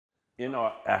in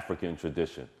our African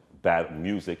tradition,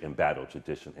 music and battle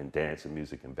tradition, and dance and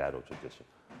music and battle tradition,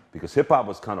 because hip hop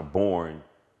was kind of born,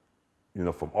 you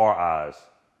know, from our eyes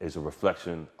as a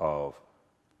reflection of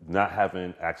not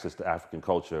having access to African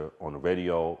culture on the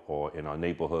radio or in our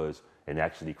neighborhoods, and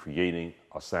actually creating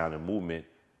a sound and movement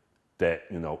that,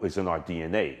 you know, is in our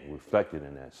DNA, reflected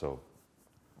in that. So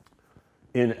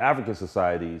in African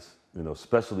societies, you know,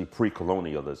 especially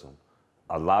pre-colonialism,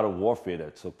 a lot of warfare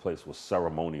that took place was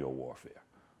ceremonial warfare.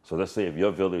 So let's say if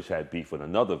your village had beef with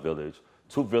another village,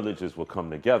 two villages would come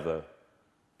together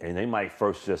and they might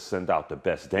first just send out the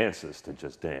best dancers to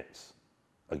just dance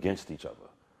against each other,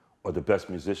 or the best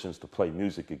musicians to play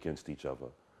music against each other.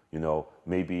 You know,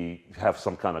 maybe have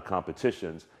some kind of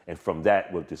competitions, and from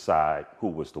that we'll decide who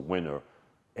was the winner.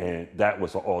 And that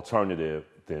was an alternative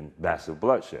than massive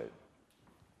bloodshed.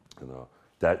 You know,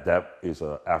 that is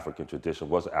an African tradition,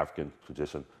 was an African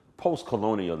tradition.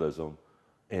 Post-colonialism,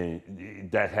 and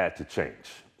that had to change.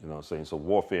 You know what I'm saying? So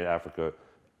warfare in Africa,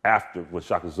 after when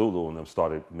Shaka Zulu and them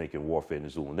started making warfare in the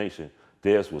Zulu nation,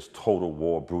 theirs was total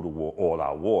war, brutal war,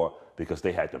 all-out war, because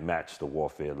they had to match the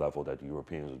warfare level that the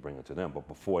Europeans was bringing to them. But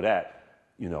before that,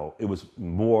 you know, it was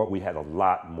more, we had a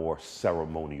lot more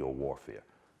ceremonial warfare.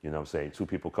 You know what I'm saying? Two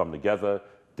people come together,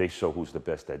 they show who's the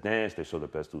best at dance, they show the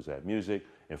best who's at music,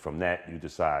 and from that you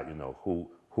decide, you know, who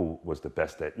was the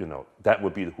best at, you know, that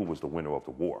would be who was the winner of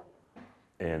the war.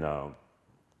 And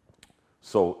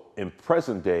so in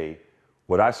present day,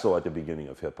 what I saw at the beginning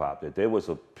of hip hop, that there was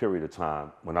a period of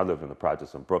time when I lived in the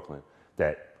projects in Brooklyn,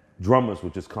 that drummers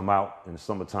would just come out in the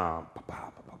summertime,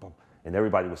 and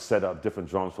everybody would set up different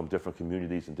drums from different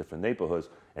communities and different neighborhoods,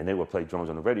 and they would play drums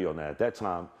on the radio. Now at that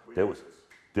time, there was,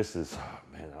 this is,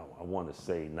 man, I want to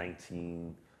say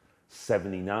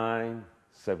 1979,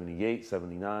 78,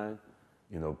 79.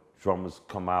 You know, drummers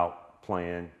come out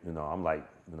playing, you know, I'm like,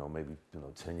 you know, maybe, you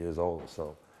know, 10 years old or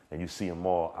so, and you see them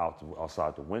all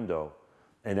outside the window.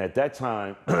 And at that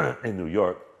time in New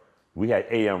York, we had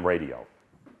AM radio.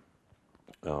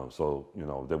 So, you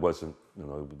know, there wasn't, you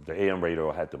know, the AM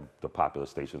radio had the popular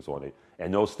stations on it,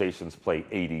 and those stations played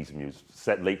 80s music,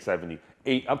 late 70s,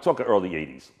 I'm talking early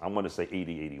 80s. I want to say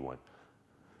 80, 81.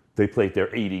 They played their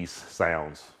 80s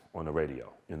sounds on the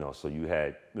radio, you know, so you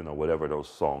had, you know, whatever those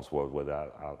songs were,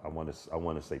 whether I want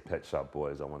to say Pet Shop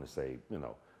Boys, I want to say, you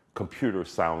know, computer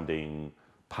sounding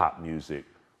pop music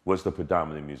was the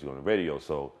predominant music on the radio.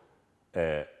 So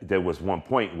there was one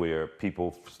point where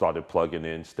people started plugging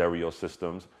in stereo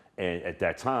systems, and at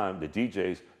that time, the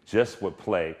DJs just would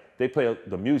play, they play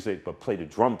the music, but play the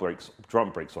drum breaks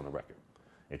on the record.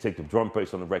 And take the drum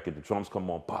breaks on the record, the drums come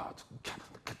on,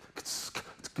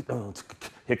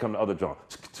 here come the other drum,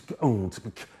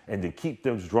 and then keep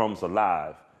those drums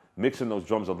alive, mixing those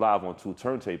drums alive on two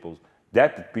turntables.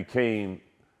 That became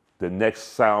the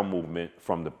next sound movement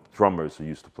from the drummers who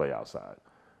used to play outside.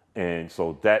 And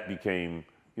so that became,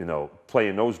 you know,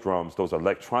 playing those drums, those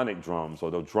electronic drums, or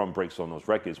those drum breaks on those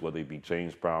records, whether it be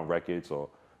James Brown records or,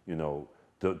 you know,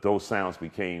 those sounds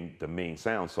became the main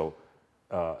sound. So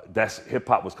that's, hip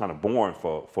hop was kind of born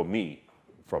for me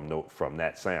from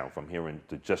that sound, from hearing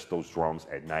just those drums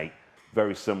at night.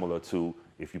 Very similar to,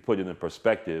 if you put it in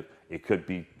perspective, it could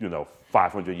be, you know,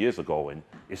 500 years ago, and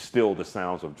it's still the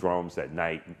sounds of drums at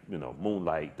night, you know,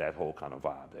 moonlight, that whole kind of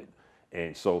vibe.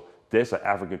 And so there's an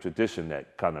African tradition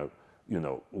that kind of, you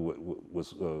know,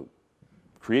 was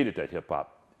created that hip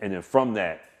hop. And then from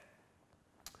that,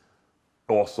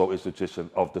 also is the tradition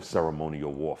of the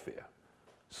ceremonial warfare.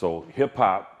 So hip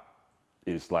hop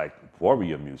is like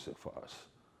warrior music for us.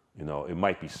 You know, it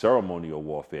might be ceremonial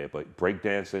warfare, but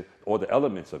breakdancing, or the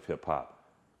elements of hip hop,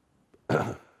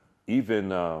 even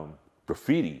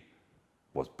graffiti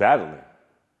was battling.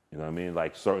 You know what I mean?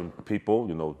 Like certain people,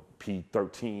 you know,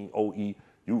 P13, OE,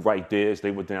 you write theirs, they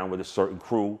were down with a certain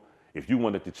crew. If you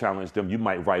wanted to challenge them, you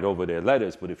might write over their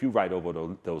letters, but if you write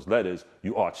over those letters,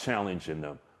 you are challenging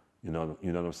them. You know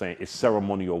what I'm saying? It's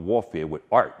ceremonial warfare with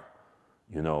art,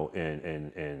 you know,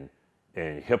 and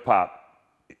hip hop,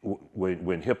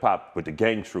 when hip hop, with the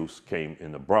gang truce came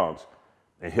in the Bronx,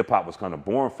 and hip hop was kind of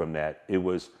born from that. It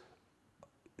was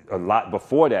a lot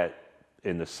before that,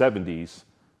 in the 70s,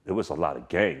 there was a lot of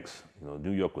gangs. You know,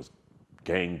 New York was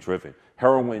gang driven.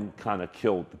 Heroin kind of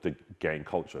killed the gang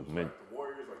culture. Like the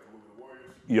Warriors, like the movie The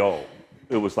Warriors? Yo,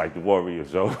 it was like the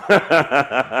Warriors, yo.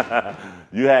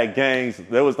 You had gangs,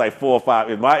 there was like 4 or 5.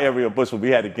 In my area of Bushwick, we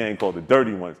had a gang called the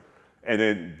Dirty Ones. And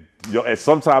then, yo, at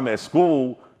some time at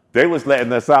school, they was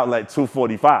letting us out like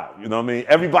 2:45, you know what I mean?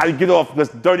 Everybody get off, because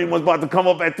the Dirty One's about to come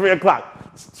up at 3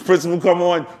 o'clock. Principal come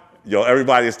on, yo,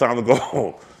 everybody, it's time to go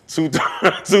home.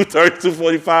 2:30,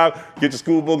 2:45, get your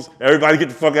school books, everybody get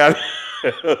the fuck out of here.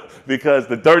 because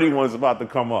the dirty one's about to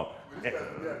come up.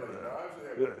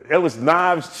 It was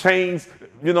knives, chains,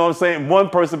 you know what I'm saying? One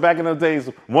person, back in those days,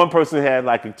 one person had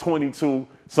like a 22,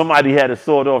 somebody had a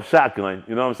sawed-off shotgun,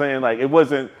 you know what I'm saying? Like, it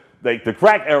wasn't, like, the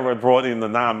crack era brought in the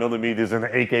 9mm and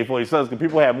the AK-47s because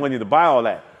people had money to buy all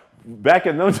that. Back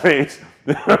in those days,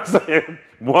 you know what I'm saying?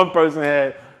 One person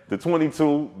had the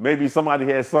 22, maybe somebody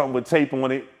had something with tape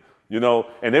on it, you know,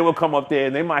 and they would come up there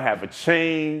and they might have a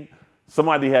chain.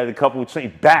 Somebody had a couple of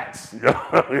chains, bats, you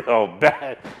know,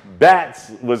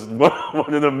 bats was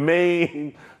one of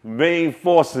the main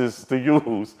forces to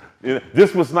use. You know,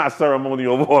 this was not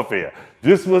ceremonial warfare.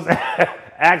 This was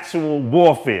actual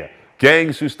warfare.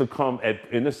 Gangs used to come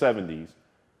in the 70s.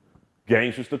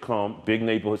 Gangs used to come, big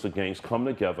neighborhoods of gangs come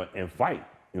together and fight.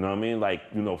 You know what I mean? Like,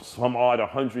 you know, some are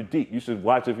 100 deep. You should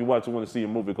watch, if you want to see a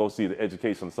movie, go see The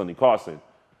Education of Sonny Carson.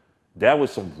 That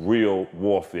was some real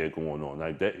warfare going on.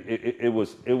 Like that, it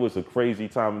was a crazy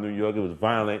time in New York. It was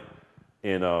violent,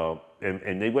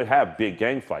 and they would have big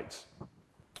gang fights.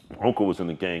 My uncle was in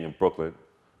the gang in Brooklyn,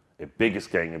 the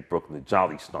biggest gang in Brooklyn, the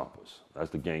Jolly Stompers. That's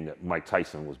the gang that Mike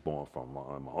Tyson was born from.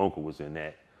 My uncle was in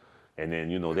that. And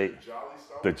then, you know, the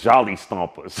Jolly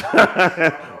Stompers,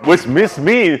 which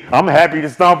means I'm happy to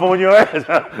stomp on your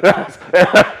ass.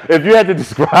 If you had to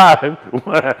describe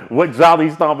what Jolly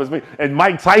Stompers mean, and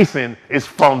Mike Tyson is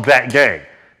from that gang.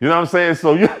 You know what I'm saying?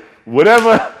 So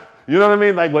whatever, you know what I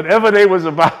mean? Like whatever they was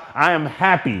about, I am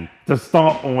happy to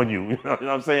stomp on you. You know what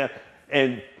I'm saying?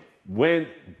 And when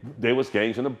there was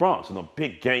gangs in the Bronx, you know,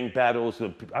 big gang battles.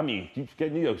 I mean, New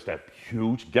York used to have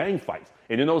huge gang fights.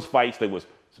 And in those fights, there was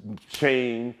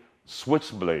chain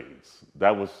switchblades.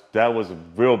 That was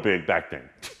real big back then.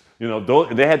 You know,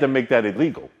 they had to make that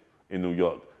illegal in New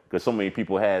York because so many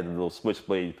people had a little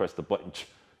switchblade. You press the button.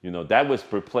 You know, that was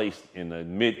replaced in the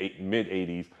mid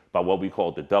 80s by what we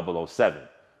called the 007,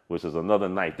 which is another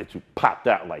knife that you popped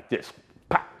out like this.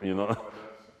 Pop, you know.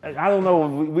 I don't know.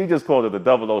 We just called it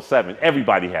the 007.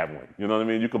 Everybody had one. You know what I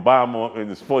mean? You could buy them in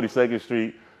this 42nd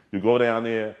Street. You go down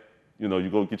there. You know,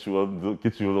 you go get you a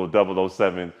little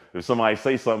 007. If somebody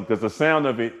say something, because the sound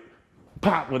of it,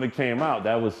 pop, when it came out,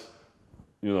 that was,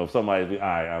 you know, if somebody, all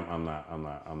right, I'm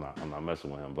not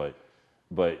messing with him.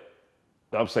 But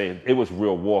I'm saying it was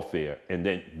real warfare, and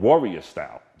then warrior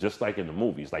style, just like in the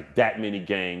movies, like that many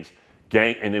gangs,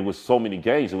 and there was so many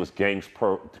gangs. It was gangs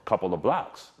per couple of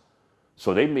blocks.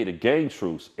 So they made a gang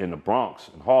truce in the Bronx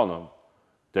and Harlem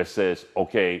that says,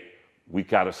 okay, we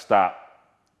got to stop.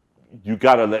 You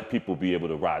got to let people be able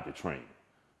to ride the train.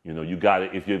 You know, you got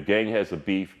to, if your gang has a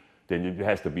beef, then it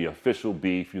has to be official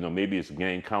beef. You know, maybe it's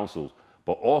gang councils.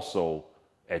 But also,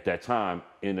 at that time,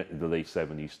 in the late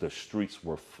 70s, the streets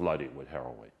were flooded with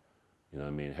heroin. You know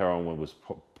what I mean? Heroin was,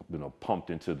 you know, pumped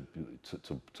into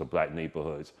to black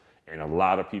neighborhoods. And a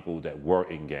lot of people that were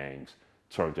in gangs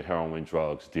turned to heroin,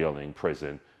 drugs, dealing,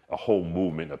 prison. A whole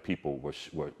movement of people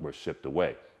were shipped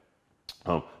away.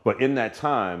 But in that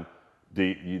time,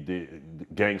 the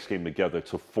gangs came together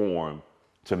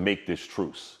to make this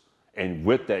truce. And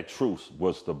with that truce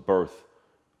was the birth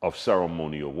of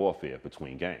ceremonial warfare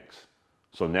between gangs.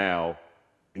 So now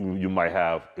you might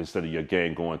have, instead of your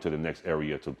gang going to the next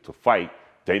area to fight,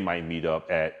 they might meet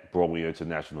up at Broadway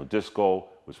International Disco,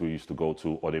 which we used to go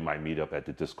to, or they might meet up at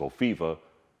the Disco Fever,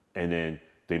 and then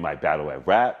they might battle at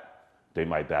rap, they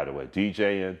might battle at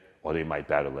DJing, or they might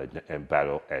battle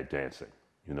at dancing.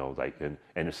 You know, like,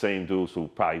 and the same dudes who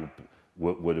probably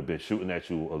would have been shooting at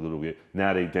you a little bit,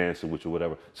 now they dancing with you,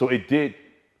 whatever. So it did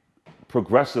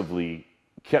progressively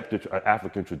kept the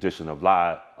African tradition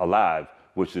alive,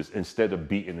 which is instead of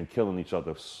beating and killing each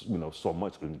other, you know, so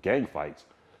much in gang fights,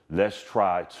 let's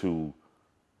try to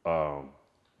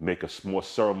make a more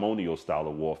ceremonial style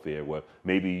of warfare where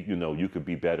maybe, you know, you could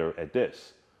be better at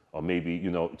this, or maybe, you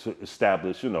know, to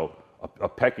establish, you know, a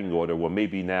pecking order where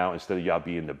maybe now instead of y'all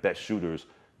being the best shooters,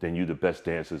 then you the best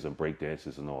dancers and break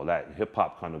dancers and all that. Hip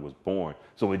hop kind of was born.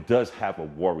 So it does have a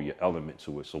warrior element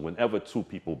to it. So whenever two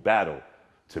people battle,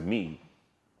 to me,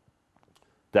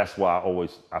 that's why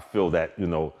I feel that, you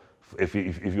know, if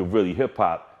you're really hip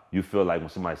hop, you feel like when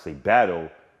somebody say battle,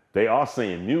 they are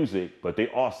saying music, but they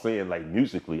are saying like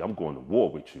musically, I'm going to war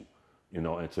with you, you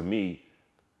know. And to me,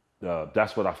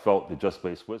 that's what I felt the Just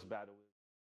Blaze Swiss battle.